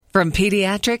From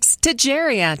pediatrics to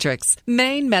geriatrics,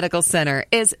 Maine Medical Center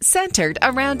is centered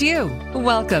around you.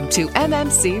 Welcome to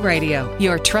MMC Radio,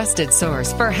 your trusted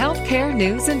source for healthcare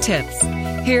news and tips.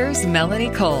 Here's Melanie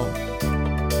Cole.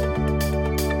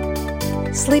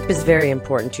 Sleep is very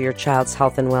important to your child's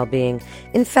health and well-being.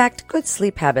 In fact, good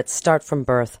sleep habits start from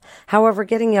birth. However,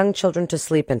 getting young children to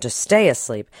sleep and to stay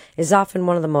asleep is often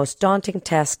one of the most daunting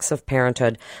tasks of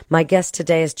parenthood. My guest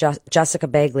today is Jessica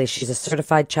Bagley. She's a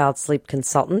certified child sleep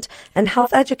consultant and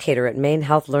health educator at Maine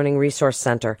Health Learning Resource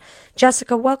Center.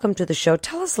 Jessica, welcome to the show.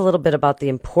 Tell us a little bit about the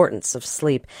importance of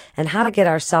sleep and how to get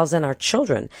ourselves and our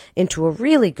children into a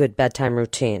really good bedtime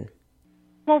routine.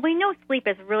 Well, we know sleep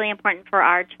is really important for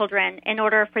our children in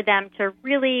order for them to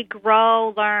really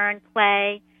grow, learn,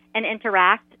 play, and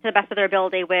interact to the best of their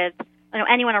ability with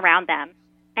anyone around them.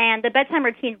 And the bedtime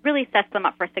routine really sets them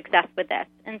up for success with this.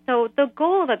 And so the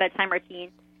goal of a bedtime routine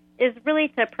is really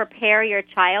to prepare your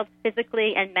child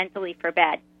physically and mentally for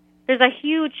bed. There's a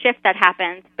huge shift that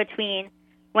happens between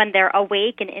when they're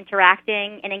awake and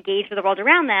interacting and engaged with the world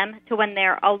around them to when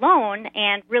they're alone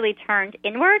and really turned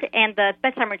inward, and the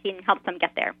bedtime routine helps them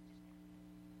get there.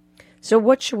 So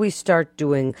what should we start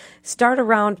doing? Start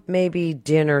around maybe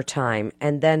dinner time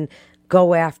and then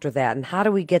go after that. And how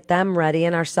do we get them ready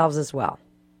and ourselves as well?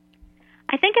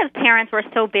 I think as parents, we're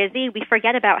so busy, we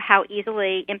forget about how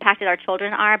easily impacted our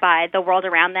children are by the world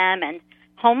around them and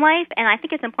home life. And I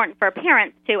think it's important for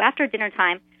parents to, after dinner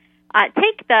time,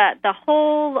 take the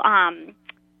whole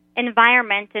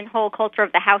environment and whole culture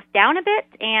of the house down a bit.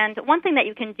 And one thing that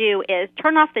you can do is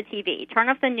turn off the TV, turn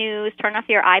off the news, turn off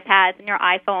your iPads and your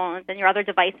iPhones and your other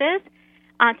devices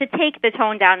to take the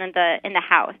tone down in the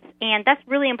house. And that's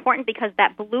really important because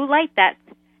that blue light that's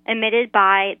emitted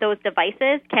by those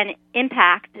devices can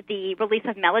impact the release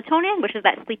of melatonin, which is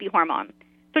that sleepy hormone.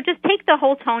 So just take the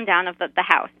whole tone down of the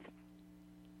house.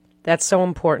 That's so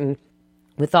important.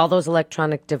 With all those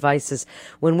electronic devices,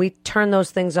 when we turn those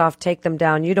things off, take them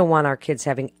down, you don't want our kids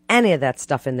having any of that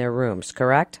stuff in their rooms,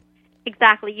 correct?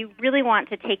 Exactly. You really want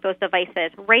to take those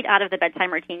devices right out of the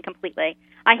bedtime routine completely.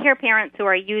 I hear parents who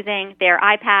are using their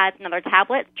iPads and other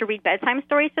tablets to read bedtime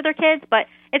stories to their kids, but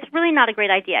it's really not a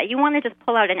great idea. You want to just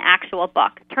pull out an actual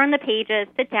book, turn the pages,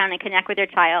 sit down and connect with your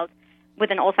child with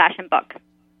an old-fashioned book.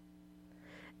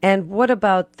 And what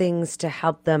about things to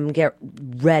help them get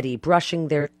ready, brushing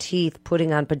their teeth,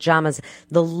 putting on pajamas,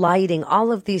 the lighting,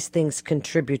 all of these things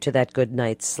contribute to that good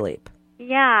night's sleep?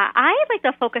 Yeah, I like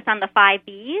to focus on the 5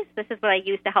 Bs. This is what I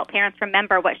use to help parents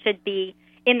remember what should be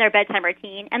in their bedtime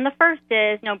routine. And the first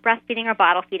is, breastfeeding or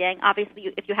bottle feeding.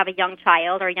 Obviously, if you have a young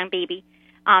child or a young baby,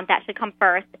 that should come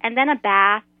first. And then a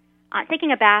bath.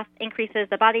 Taking a bath increases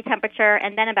the body temperature,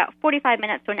 and then about 45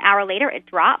 minutes to an hour later, it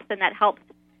drops, and that helps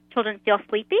children feel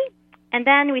sleepy. And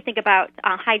then we think about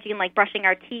hygiene, like brushing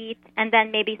our teeth, and then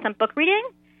maybe some book reading.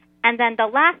 And then the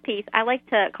last piece, I like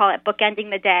to call it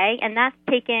bookending the day, and that's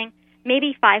taking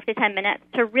maybe 5 to 10 minutes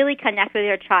to really connect with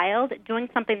your child, doing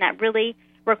something that really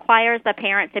requires the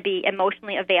parent to be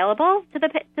emotionally available to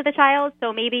the child.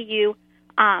 So maybe you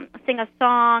sing a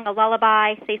song, a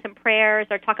lullaby, say some prayers,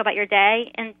 or talk about your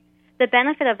day. And the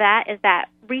benefit of that is that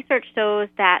research shows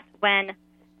that when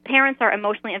parents are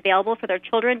emotionally available for their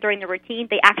children during the routine,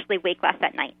 they actually wake less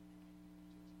at night.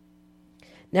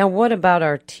 Now, what about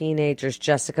our teenagers,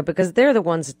 Jessica? Because they're the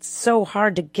ones, it's so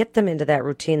hard to get them into that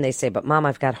routine. They say, but Mom,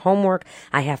 I've got homework.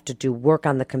 I have to do work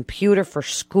on the computer for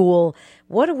school.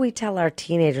 What do we tell our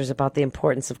teenagers about the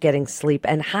importance of getting sleep,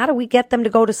 and how do we get them to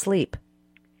go to sleep?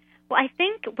 Well, I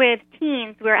think with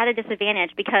teens, we're at a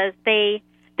disadvantage because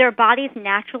their bodies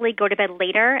naturally go to bed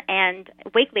later and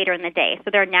wake later in the day. So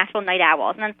they're natural night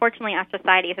owls. And unfortunately, our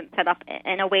society isn't set up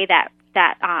in a way that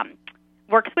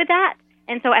works with that.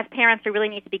 And so as parents, we really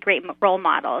need to be great role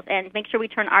models and make sure we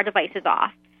turn our devices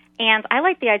off. And I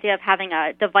like the idea of having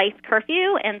a device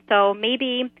curfew. And so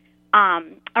maybe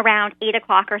around 8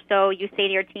 o'clock or so, you say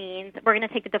to your teens, we're going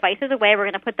to take the devices away, we're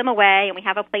going to put them away, and we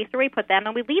have a place where we put them,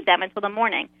 and we leave them until the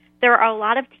morning. There are a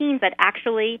lot of teens that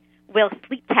actually will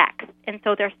sleep text. And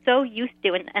so they're so used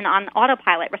to and on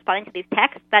autopilot responding to these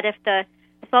texts that if the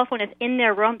cell phone is in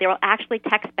their room, they will actually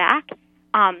text back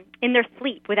in their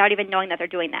sleep without even knowing that they're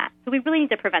doing that. So we really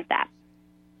need to prevent that.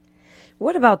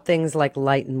 What about things like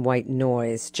light and white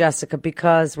noise, Jessica?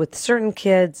 Because with certain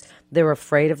kids, they're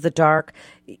afraid of the dark,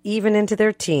 even into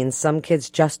their teens. Some kids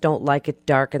just don't like it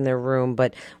dark in their room,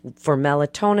 but for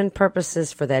melatonin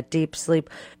purposes, for that deep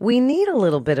sleep, we need a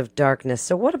little bit of darkness.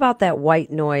 So what about that white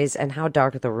noise and how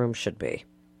dark the room should be?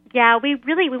 Yeah, we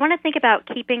want to think about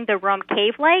keeping the room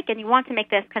cave-like, and you want to make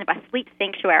this kind of a sleep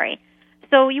sanctuary.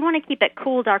 So you want to keep it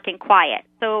cool, dark, and quiet.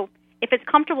 So if it's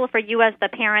comfortable for you as the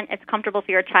parent, it's comfortable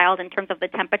for your child in terms of the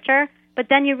temperature. But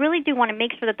then you really do want to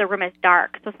make sure that the room is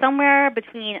dark. So somewhere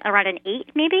between around an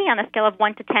 8 maybe on a scale of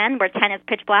 1 to 10, where 10 is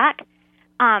pitch black.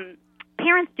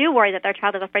 Parents do worry that their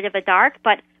child is afraid of the dark,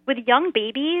 but with young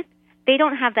babies, they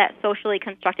don't have that socially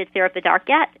constructed fear of the dark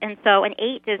yet. And so an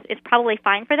 8 is probably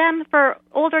fine for them. For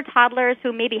older toddlers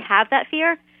who maybe have that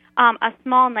fear, a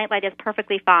small nightlight is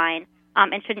perfectly fine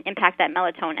and shouldn't impact that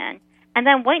melatonin. And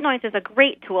then white noise is a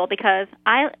great tool because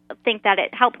I think that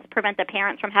it helps prevent the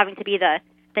parents from having to be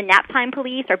the nap time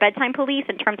police or bedtime police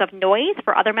in terms of noise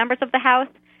for other members of the house.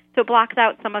 So it blocks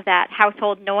out some of that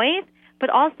household noise, but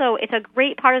also it's a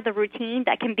great part of the routine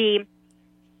that can be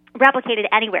replicated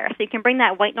anywhere. So you can bring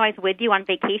that white noise with you on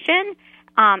vacation,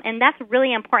 and that's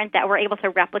really important that we're able to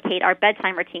replicate our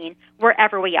bedtime routine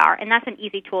wherever we are, and that's an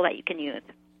easy tool that you can use.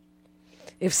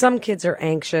 If some kids are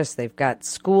anxious, they've got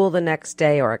school the next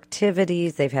day or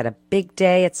activities, they've had a big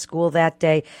day at school that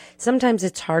day, sometimes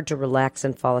it's hard to relax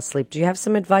and fall asleep. Do you have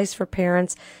some advice for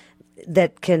parents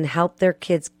that can help their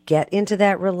kids get into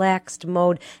that relaxed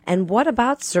mode? And what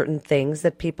about certain things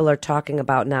that people are talking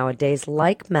about nowadays,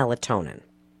 like melatonin?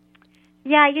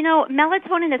 Yeah,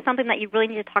 melatonin is something that you really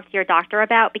need to talk to your doctor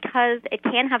about because it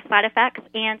can have side effects,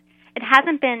 and it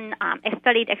hasn't been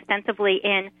studied extensively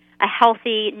in a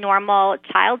healthy, normal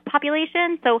child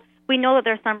population. So we know that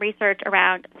there's some research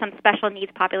around some special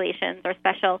needs populations or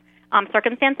special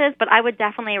circumstances, but I would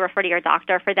definitely refer to your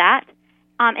doctor for that.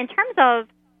 In terms of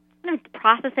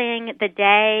processing the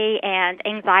day and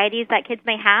anxieties that kids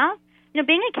may have,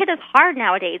 being a kid is hard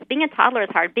nowadays. Being a toddler is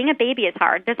hard. Being a baby is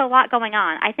hard. There's a lot going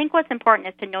on. I think what's important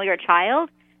is to know your child.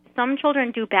 Some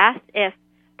children do best if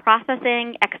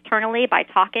processing externally by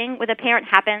talking with a parent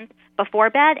happens before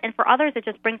bed, and for others it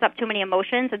just brings up too many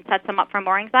emotions and sets them up for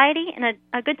more anxiety. And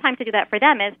a good time to do that for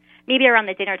them is maybe around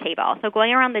the dinner table. So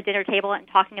going around the dinner table and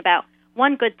talking about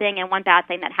one good thing and one bad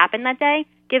thing that happened that day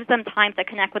gives them time to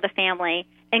connect with the family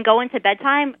and go into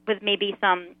bedtime with maybe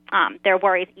some their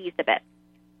worries eased a bit.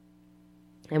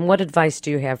 And what advice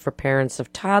do you have for parents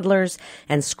of toddlers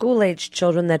and school-aged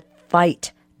children that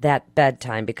fight that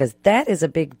bedtime? Because that is a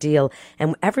big deal,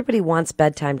 and everybody wants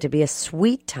bedtime to be a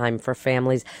sweet time for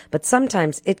families, but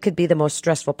sometimes it could be the most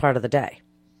stressful part of the day.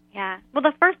 Yeah. Well,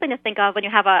 the first thing to think of when you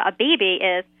have a baby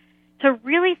is to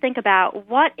really think about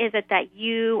what is it that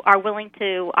you are willing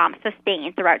to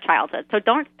sustain throughout childhood. So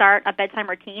don't start a bedtime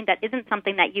routine that isn't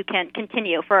something that you can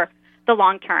continue for the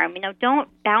long term. Don't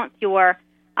bounce your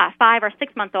 5 or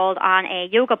 6 month old on a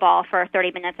yoga ball for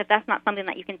 30 minutes if that's not something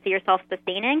that you can see yourself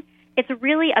sustaining. It's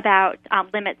really about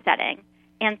limit setting.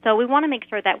 And so we want to make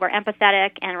sure that we're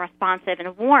empathetic and responsive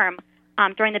and warm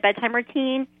during the bedtime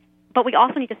routine, but we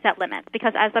also need to set limits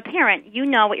because as a parent, you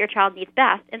know what your child needs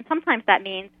best, and sometimes that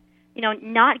means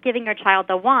not giving your child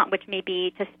the want, which may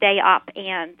be to stay up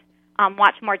and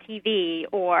watch more TV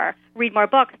or read more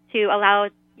books to allow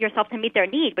yourself to meet their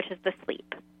need, which is the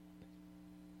sleep.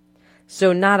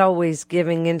 So not always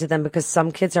giving in to them because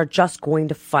some kids are just going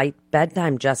to fight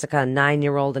bedtime, Jessica, a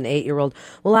 9-year-old, an 8-year-old.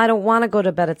 Well, I don't want to go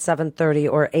to bed at 7:30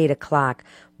 or 8 o'clock.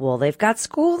 Well, they've got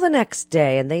school the next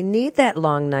day and they need that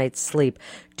long night's sleep.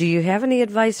 Do you have any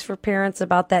advice for parents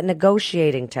about that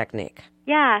negotiating technique?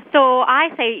 Yeah, so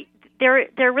I say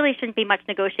there really shouldn't be much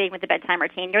negotiating with the bedtime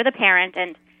routine. You're the parent,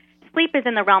 and sleep is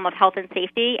in the realm of health and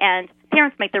safety, and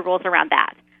parents make the rules around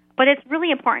that. But it's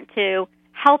really important to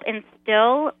help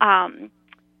instill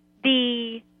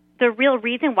the real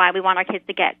reason why we want our kids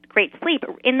to get great sleep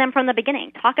in them from the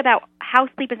beginning. Talk about how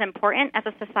sleep is important. As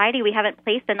a society, we haven't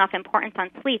placed enough importance on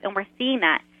sleep, and we're seeing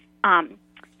that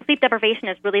sleep deprivation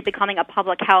is really becoming a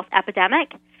public health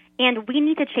epidemic, and we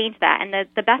need to change that. And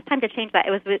the best time to change that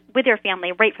is with your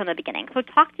family right from the beginning. So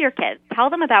talk to your kids.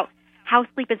 Tell them about how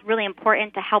sleep is really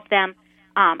important to help them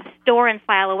store and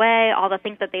file away all the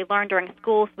things that they learned during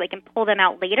school so they can pull them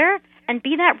out later, and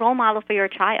be that role model for your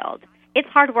child. It's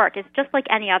hard work. It's just like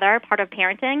any other part of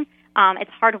parenting.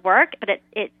 It's hard work, but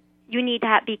you need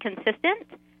to be consistent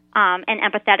and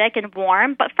empathetic and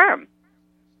warm, but firm.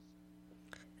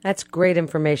 That's great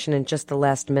information in just the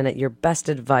last minute. Your best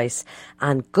advice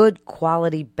on good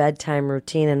quality bedtime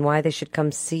routine and why they should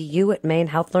come see you at Maine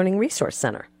Health Learning Resource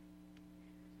Center.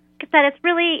 That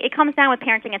it comes down with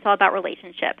parenting. It's all about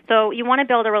relationships. So you want to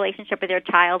build a relationship with your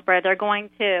child where they're going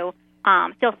to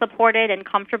feel supported and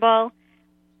comfortable,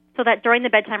 so that during the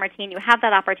bedtime routine you have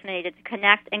that opportunity to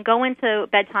connect and go into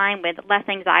bedtime with less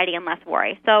anxiety and less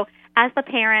worry. So as the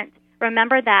parent,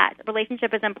 remember that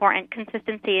relationship is important,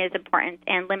 consistency is important,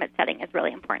 and limit setting is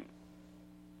really important.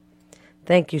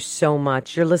 Thank you so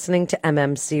much. You're listening to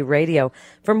MMC Radio.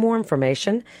 For more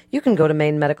information, you can go to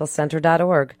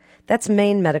mainemedicalcenter.org. That's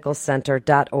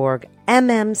mainemedicalcenter.org,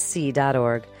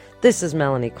 mmc.org. This is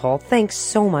Melanie Cole. Thanks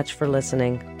so much for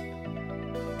listening.